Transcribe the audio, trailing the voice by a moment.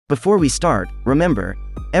Before we start, remember,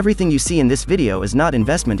 everything you see in this video is not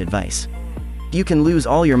investment advice. You can lose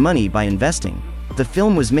all your money by investing. The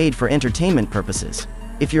film was made for entertainment purposes.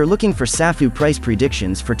 If you're looking for Safuu price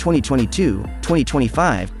predictions for 2022,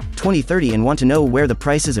 2025, 2030 and want to know where the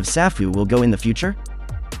prices of Safuu will go in the future,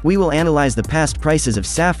 we will analyze the past prices of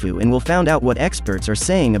Safuu and will find out what experts are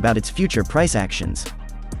saying about its future price actions.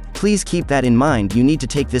 Please keep that in mind. You need to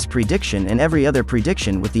take this prediction and every other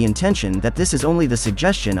prediction with the intention that this is only the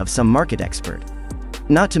suggestion of some market expert.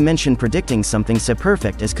 Not to mention predicting something so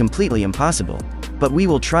perfect is completely impossible. But we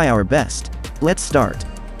will try our best. Let's start.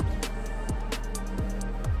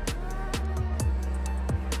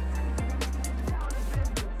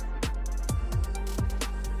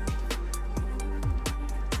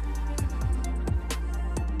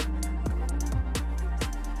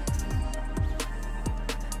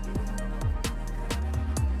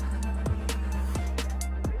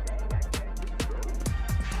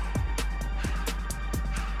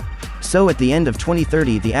 So at the end of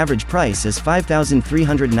 2030 the average price is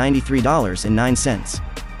 $5,393.09.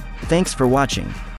 Thanks for watching.